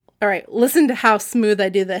All right, listen to how smooth I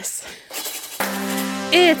do this.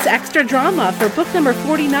 It's extra drama for book number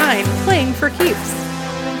 49, Playing for Keeps.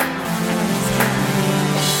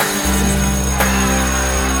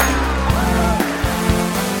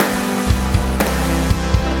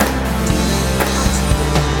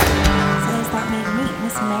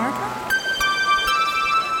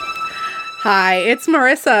 Hi, it's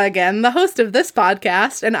Marissa again, the host of this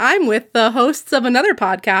podcast, and I'm with the hosts of another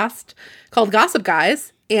podcast called Gossip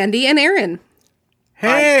Guys, Andy and Aaron.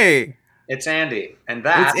 Hey! It's Andy, and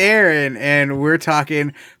that's... It's Aaron, and we're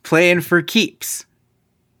talking Playing for Keeps.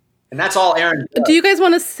 And that's all Aaron does. Do you guys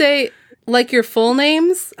want to say, like, your full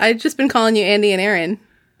names? I've just been calling you Andy and Aaron.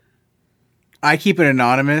 I keep it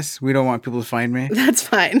anonymous. We don't want people to find me. That's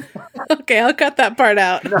fine. Okay, I'll cut that part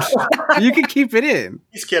out. You can keep it in.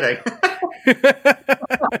 He's kidding. It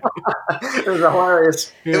was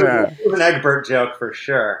hilarious. Yeah. It was an Egbert joke for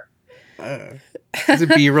sure. It's a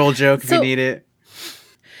B-roll joke if you need it.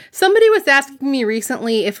 Somebody was asking me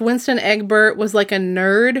recently if Winston Egbert was like a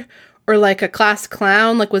nerd or like a class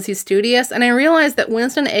clown, like was he studious? And I realized that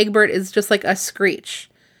Winston Egbert is just like a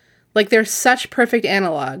Screech. Like they're such perfect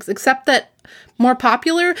analogs, except that more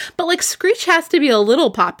popular, but like Screech has to be a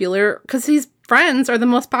little popular because his friends are the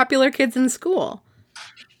most popular kids in school.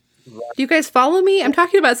 Do you guys follow me? I'm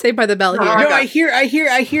talking about Saved by the Bell here. No, I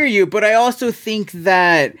hear you, but I also think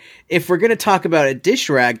that if we're gonna talk about a dish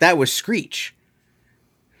rag, that was Screech.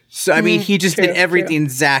 So I mean, he just did everything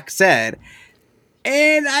Zach said,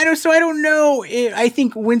 and I don't know. I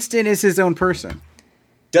think Winston is his own person.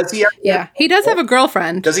 Does he? Yeah, he does have a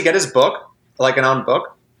girlfriend. Does he get his book, like an own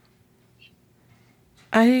book?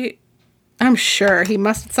 I'm sure he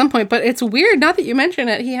must at some point, but it's weird. Now that you mention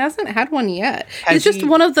it, he hasn't had one yet. He's just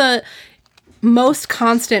one of the most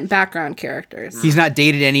constant background characters. He's not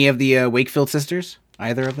dated any of the Wakefield sisters,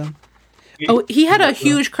 either of them. Oh, he had a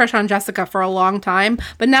huge crush on Jessica for a long time,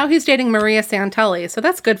 but now he's dating Maria Santelli, so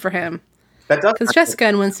that's good for him. That does, because Jessica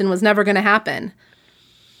and Winston was never going to happen.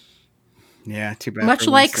 Yeah, too bad. Much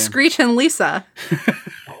like Screech and Lisa.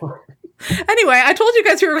 Anyway, I told you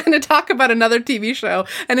guys we were going to talk about another TV show,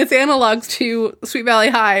 and it's analogs to Sweet Valley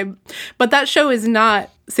High, but that show is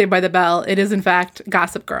not Saved by the Bell. It is, in fact,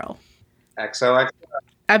 Gossip Girl. XOXO.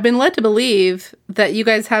 I've been led to believe that you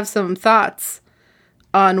guys have some thoughts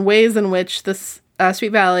on ways in which this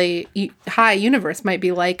Sweet Valley High universe might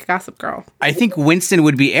be like Gossip Girl. I think Winston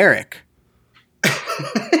would be Eric.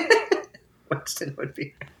 Winston would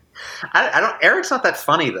be... I don't... Eric's not that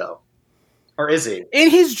funny, though. Or is he?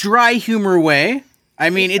 In his dry humor way.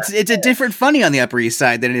 I mean, it's a different funny on the Upper East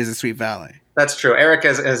Side than it is in Sweet Valley. That's true. Eric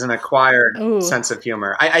has an acquired sense of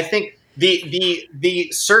humor. I think the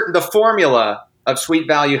formula of Sweet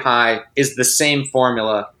Valley High is the same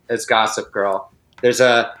formula as Gossip Girl. There's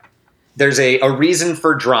a reason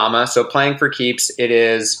for drama. So Playing for Keeps, it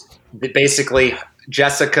is basically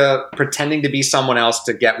Jessica pretending to be someone else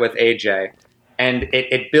to get with AJ. And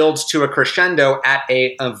it builds to a crescendo at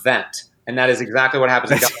an event. And that is exactly what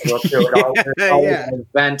happens in Gossip Girl too. It always an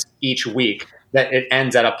event each week that it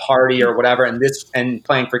ends at a party or whatever. And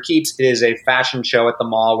Playing for Keeps is a fashion show at the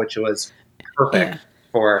mall, which was perfect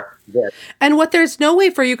for this. And what there's no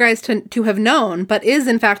way for you guys to have known, but is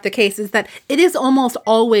in fact the case, is that it is almost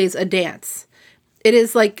always a dance. It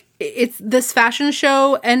is like, it's this fashion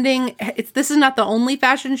show ending. This is not the only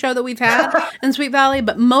fashion show that we've had in Sweet Valley,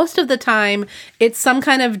 but most of the time it's some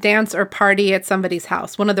kind of dance or party at somebody's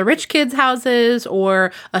house, one of the rich kids' houses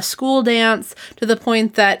or a school dance, to the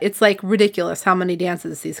point that it's like ridiculous how many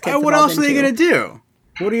dances these kids have. What else are they going to do?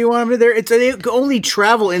 What do you want them to do? They only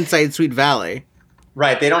travel inside Sweet Valley.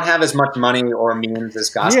 Right. They don't have as much money or means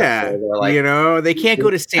as Gossip Girl. Yeah, they can't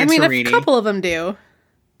go to Santorini. I mean, a couple of them do.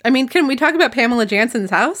 I mean, can we talk about Pamela Jansen's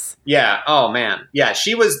house? Yeah. Oh, man. Yeah,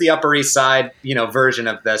 she was the Upper East Side, version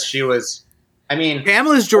of this. She was,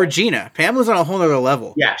 Pamela's Georgina. Pamela's on a whole other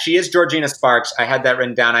level. Yeah, she is Georgina Sparks. I had that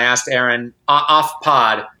written down. I asked Aaron off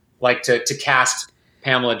pod, to cast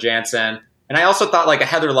Pamela Jansen. And I also thought like a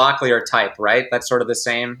Heather Locklear type, right? That's sort of the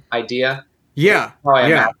same idea. Yeah. How I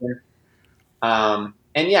imagine. And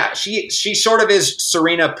yeah, she sort of is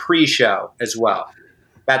Serena pre-show as well.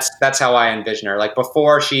 That's how I envision her. Like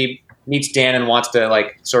before she meets Dan and wants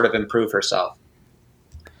to sort of improve herself.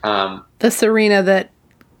 The Serena that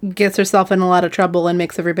gets herself in a lot of trouble and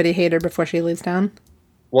makes everybody hate her before she leaves town.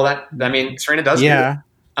 Well, Serena does. Yeah.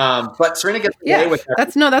 But Serena gets away with that.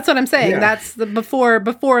 That's what I'm saying. Yeah. That's the before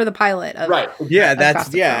the pilot. Right. Yeah.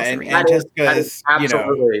 And Jessica's,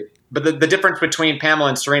 absolutely. But the difference between Pamela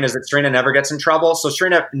and Serena is that Serena never gets in trouble. So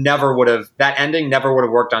Serena that ending never would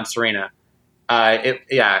have worked on Serena.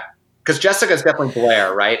 Because Jessica's definitely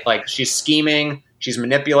Blair, right? Like she's scheming. She's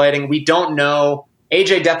manipulating. We don't know.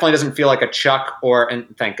 AJ definitely doesn't feel like a Chuck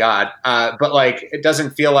and thank God, but like it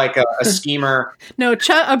doesn't feel like a schemer. No,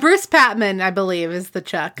 Bruce Patman, I believe, is the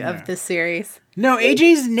Chuck of this series. No,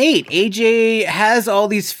 AJ's Nate. AJ has all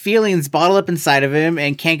these feelings bottled up inside of him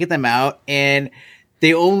and can't get them out, and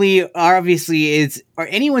they only are obviously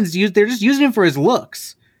they're just using him for his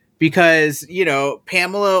looks. Because,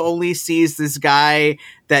 Pamela only sees this guy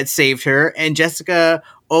that saved her, and Jessica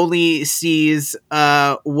only sees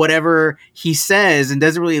whatever he says and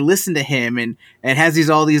doesn't really listen to him, and has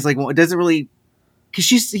doesn't really, because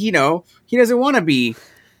she's, he doesn't want to be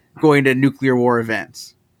going to nuclear war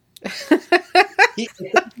events.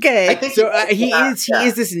 Okay, so he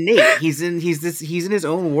is this Nate. He's in his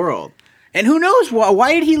own world, and who knows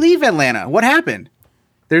why did he leave Atlanta? What happened?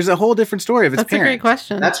 There's a whole different story of his parents. That's a great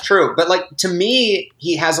question. That's true. But like, to me,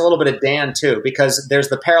 he has a little bit of Dan too, because there's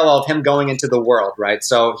the parallel of him going into the world, right?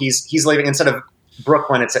 So he's leaving, instead of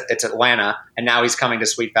Brooklyn, it's Atlanta, and now he's coming to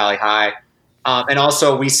Sweet Valley High. And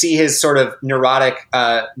also we see his sort of neurotic,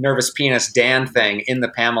 nervous penis Dan thing in the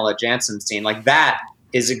Pamela Jansen scene. Like, that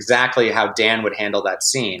is exactly how Dan would handle that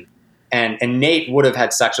scene. And Nate would have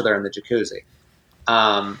had sex with her in the jacuzzi.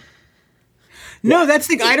 No, that's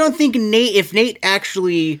the. I don't think if Nate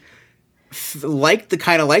actually liked the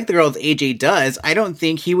girl as AJ does, I don't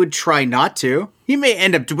think he would try not to. He may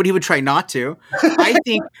end up, but he would try not to. I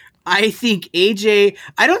think AJ.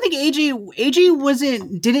 I don't think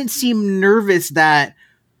AJ didn't seem nervous that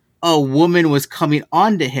a woman was coming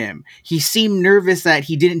onto him. He seemed nervous that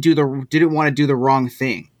he didn't want to do the wrong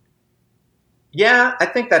thing. Yeah, I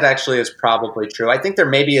think that actually is probably true. I think there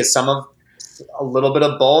maybe is a little bit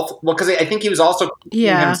of both. Well, because I think he was also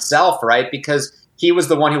himself, right? Because he was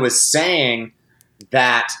the one who was saying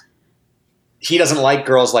that he doesn't like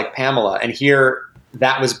girls like Pamela, and here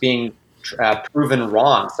that was being proven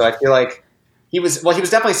wrong. So I feel like he was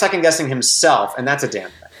definitely second guessing himself, and that's a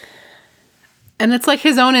damn thing. And it's like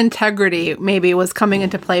his own integrity maybe was coming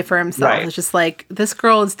into play for himself. Right. It's just like, this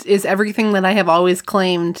girl is everything that I have always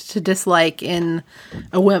claimed to dislike in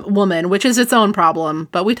a woman, which is its own problem.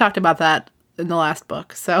 But we talked about that in the last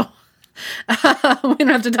book, so we don't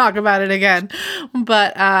have to talk about it again.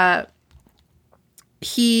 But I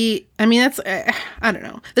don't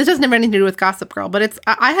know. This doesn't have anything to do with Gossip Girl, but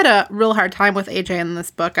I had a real hard time with AJ in this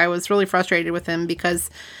book. I was really frustrated with him because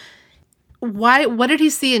what did he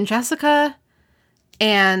see in Jessica?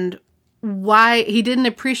 And why he didn't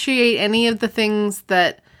appreciate any of the things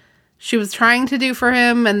that she was trying to do for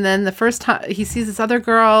him. And then the first time he sees this other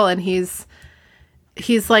girl, and he's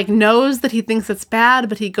like, knows that he thinks it's bad,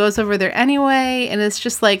 but he goes over there anyway. And it's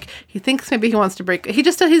just like, he thinks maybe he wants to break.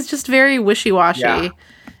 He's just very wishy-washy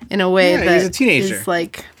in a way that he's a teenager. Is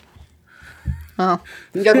like, well,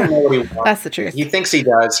 he doesn't know what he wants. That's the truth. He thinks he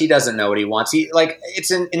does. He doesn't know what he wants. It's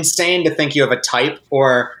insane to think you have a type,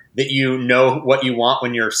 or that you know what you want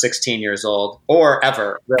when you're 16 years old, or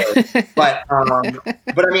ever, really. But I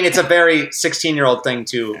mean, it's a very 16-year-old thing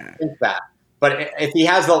to think that. But if he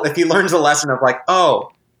learns the lesson of like,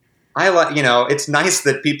 oh, it's nice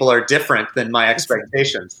that people are different than my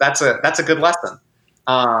expectations. That's a good lesson.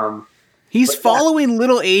 He's following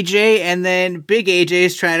little AJ, and then big AJ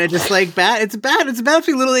is trying to just like It's bad. It's about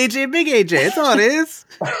between little AJ and big AJ. That's all it is.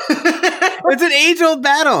 It's an age-old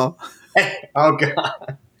battle. Oh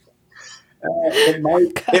God.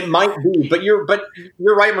 It might be, but you're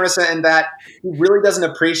right, Marissa, in that he really doesn't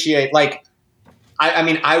appreciate. Like, I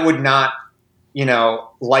mean, I would not,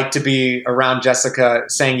 like to be around Jessica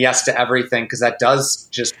saying yes to everything, because that does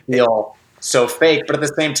just feel so fake. But at the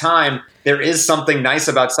same time, there is something nice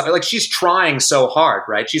about something. Like, she's trying so hard,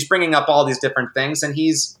 right? She's bringing up all these different things, and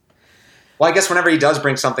I guess whenever he does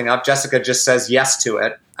bring something up, Jessica just says yes to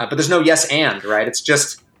it. But there's no yes and, right? It's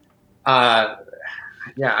just.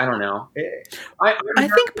 Yeah, I don't know. I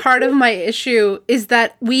think part of my issue is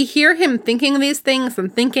that we hear him thinking these things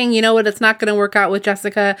and thinking, it's not going to work out with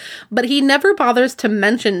Jessica, but he never bothers to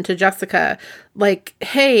mention to Jessica, like,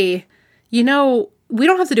 hey, we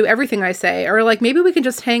don't have to do everything I say, or like, maybe we can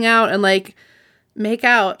just hang out and like make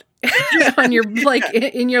out on your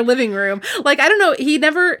in your living room. Like, I don't know. He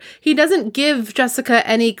doesn't give Jessica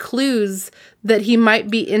any clues that he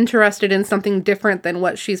might be interested in something different than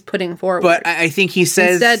what she's putting forward. But I think he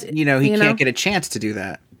says, he can't get a chance to do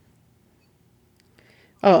that.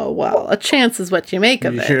 Oh, well, a chance is what you make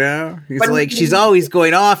of it. He's like, she's always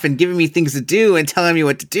going off and giving me things to do and telling me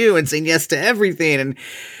what to do and saying yes to everything. And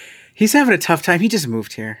he's having a tough time. He just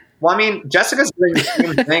moved here. Well, I mean, Jessica's doing the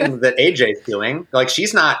same thing that AJ's doing. Like,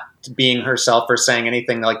 she's not being herself or saying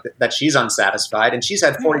anything like that she's unsatisfied, and she's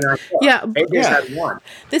had 49 books. Yeah. AJ's had one.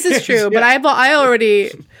 This is true, but I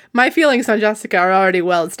already, my feelings on Jessica are already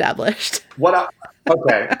well established.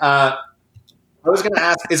 Okay. I was going to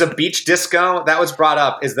ask, is a beach disco, that was brought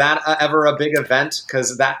up, is that ever a big event?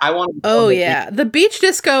 Because I want to... Oh, yeah. The beach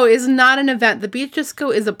disco is not an event. The beach disco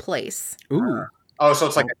is a place. Ooh. Oh, so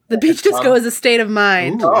it's like... The beach disco is a state of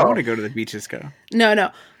mind. Ooh, I want to go to the beach disco.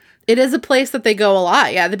 No. It is a place that they go a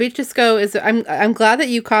lot. Yeah, the beach disco is... I'm glad that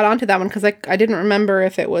you caught on to that one, because I didn't remember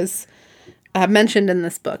if it was mentioned in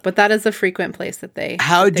this book, but that is a frequent place that they...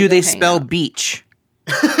 How do they spell beach?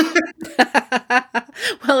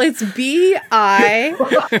 Well, it's B-I...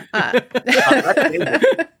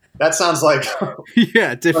 That sounds like...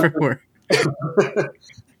 Yeah, different word.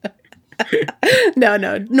 No.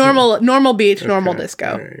 Normal beach, normal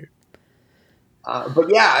disco. Right. But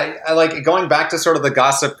yeah, I like going back to sort of the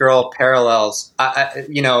Gossip Girl parallels.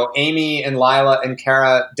 Amy and Lila and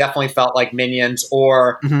Kara definitely felt like minions,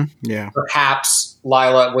 or perhaps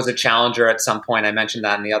Lila was a challenger at some point. I mentioned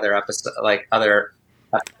that in the other episode,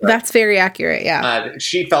 That's very accurate. Yeah,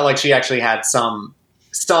 she felt like she actually had some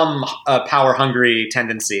power hungry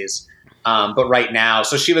tendencies, but right now,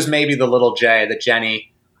 so she was maybe the little J, the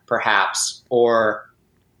Jenny, perhaps, or.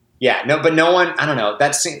 Yeah, but no one, I don't know.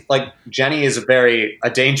 That seems like Jenny is a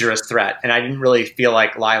dangerous threat, and I didn't really feel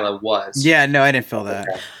like Lila was. Yeah, no, I didn't feel that.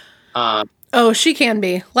 She can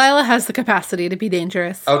be. Lila has the capacity to be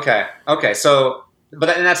dangerous. Okay. So, and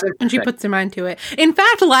that's and she puts her mind to it. In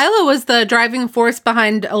fact, Lila was the driving force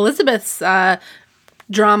behind Elizabeth's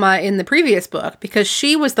drama in the previous book, because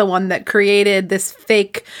she was the one that created this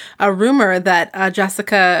fake rumor that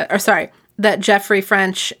that Jeffrey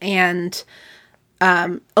French and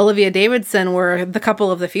Olivia Davidson were the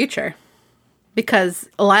couple of the future, because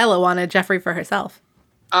Lila wanted Jeffrey for herself.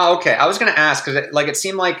 Oh, okay. I was going to ask, because it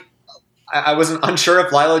seemed like I wasn't unsure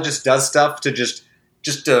if Lila just does stuff to just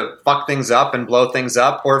to fuck things up and blow things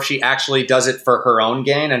up, or if she actually does it for her own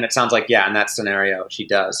gain. And it sounds like, yeah, in that scenario, she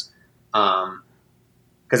does.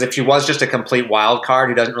 Because if she was just a complete wild card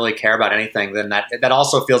who doesn't really care about anything, then that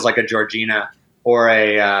also feels like a Georgina, or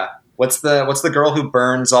a what's the girl who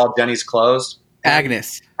burns all Jenny's clothes?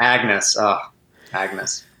 Agnes. Oh,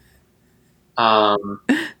 Agnes.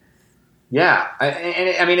 Yeah.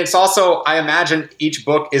 I mean, it's also, I imagine each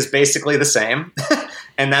book is basically the same.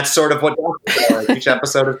 And that's sort of what each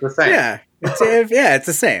episode is the same. Yeah. It's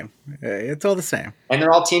the same. It's all the same. And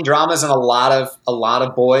they're all teen dramas, and a lot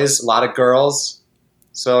of boys, a lot of girls.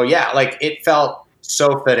 So yeah, it felt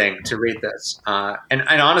so fitting to read this. And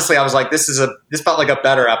honestly, I was like, this felt like a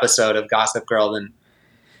better episode of Gossip Girl than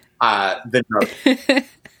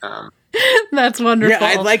That's wonderful. Yeah,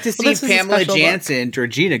 I'd like to see Pamela Jansen and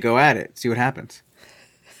Georgina go at it. See what happens.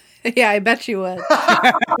 Yeah, I bet you would.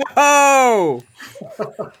 Oh!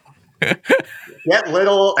 Get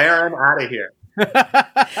little Aaron out of here.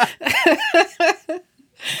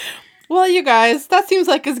 Well, you guys, that seems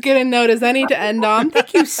like as good a note as any to end on.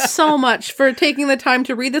 Thank you so much for taking the time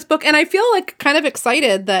to read this book. And I feel kind of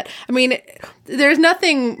excited that, there's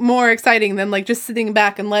nothing more exciting than just sitting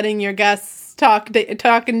back and letting your guests talk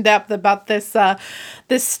in depth about this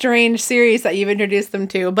strange series that you've introduced them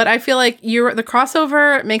to. But I feel like the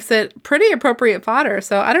crossover makes it pretty appropriate fodder.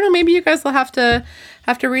 So I don't know, maybe you guys will have to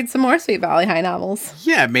read some more Sweet Valley High novels.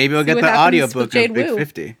 Yeah, maybe we'll get the audiobook of Big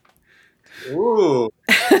 50. Ooh,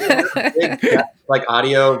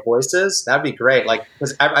 audio voices. That'd be great.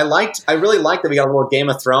 Because I really liked that we got a little Game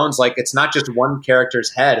of Thrones. It's not just one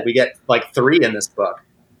character's head. We get 3 in this book.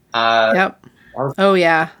 Yep. Oh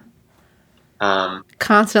yeah.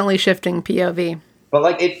 Constantly shifting POV.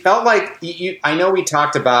 But it felt like I know we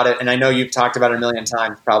talked about it, and I know you've talked about it a million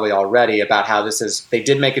times probably already about how they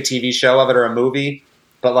did make a TV show of it or a movie.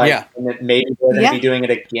 But and maybe they're going to be doing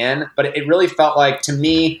it again. But it really felt like, to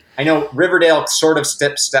me, I know Riverdale sort of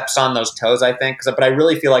steps on those toes, I think. But I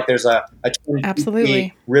really feel like there's a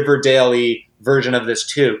absolutely Riverdale-y version of this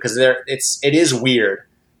too, because it is weird,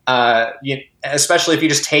 especially if you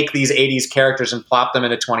just take these 80s characters and plop them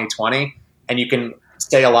into 2020, and you can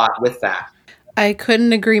say a lot with that. I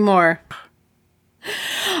couldn't agree more.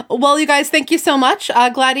 Well, you guys, thank you so much,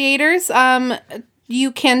 Gladiators.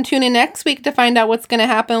 You can tune in next week to find out what's going to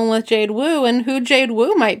happen with Jade Wu and who Jade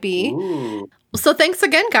Wu might be. Ooh. So thanks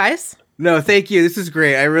again, guys. No, thank you. This is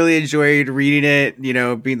great. I really enjoyed reading it,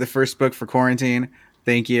 being the first book for quarantine.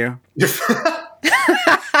 Thank you.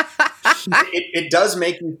 It does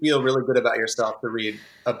make you feel really good about yourself to read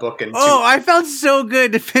a book in 2 Oh, I felt so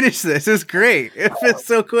good to finish this. It was great. It feels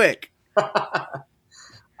so quick.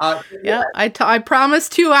 Yeah, I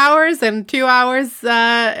promised 2 hours, and 2 hours,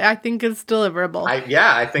 I think is deliverable. I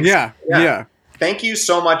think yeah. Thank you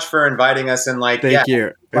so much for inviting us, and thank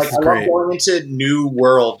you. This is great. I love going into new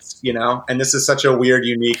worlds, and this is such a weird,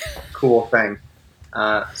 unique, cool thing.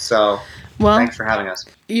 So thanks for having us.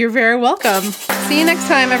 You're very welcome. See you next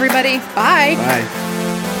time, everybody. Bye. Bye.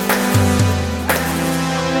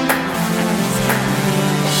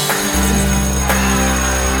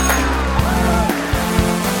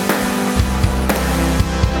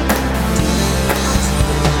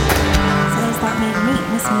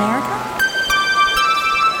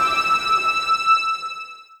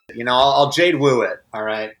 I'll Jade woo it. All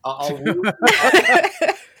right. I'll woo it.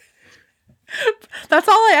 That's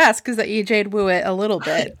all I ask, is that you Jade woo it a little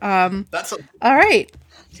bit. All right.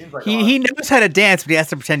 Like he knows how to dance, but he has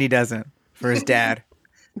to pretend he doesn't for his dad.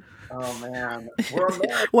 Oh man.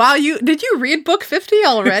 Wow, did you read book 50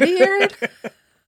 already, Aaron?